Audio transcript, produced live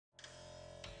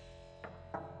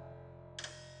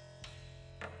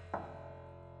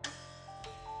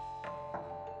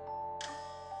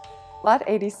Lot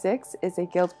 86 is a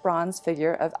gilt bronze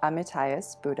figure of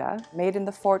Amitayus, Buddha, made in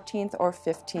the 14th or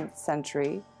 15th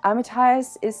century.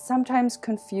 Amitayus is sometimes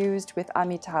confused with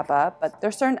Amitabha, but there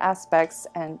are certain aspects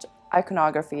and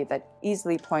iconography that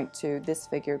easily point to this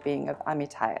figure being of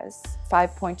Amitayus.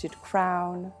 Five-pointed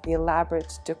crown, the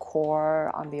elaborate decor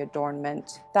on the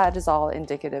adornment, that is all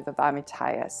indicative of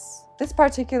Amitayus. This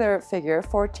particular figure,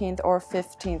 14th or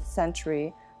 15th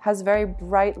century, has a very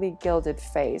brightly gilded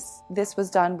face. This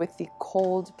was done with the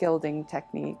cold gilding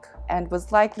technique and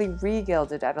was likely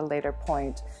re-gilded at a later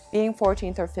point. Being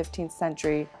 14th or 15th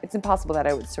century, it's impossible that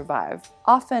it would survive.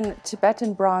 Often,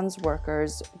 Tibetan bronze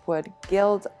workers would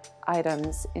gild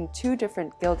items in two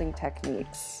different gilding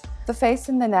techniques. The face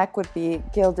and the neck would be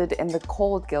gilded in the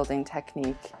cold gilding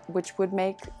technique, which would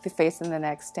make the face and the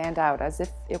neck stand out as if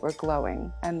it were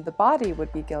glowing, and the body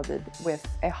would be gilded with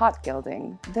a hot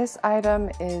gilding. This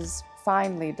item is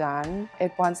finely done.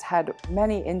 It once had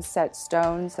many inset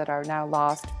stones that are now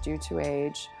lost due to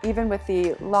age. Even with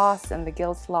the loss and the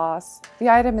gilt loss, the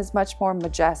item is much more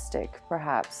majestic,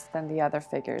 perhaps, than the other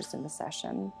figures in the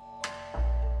session.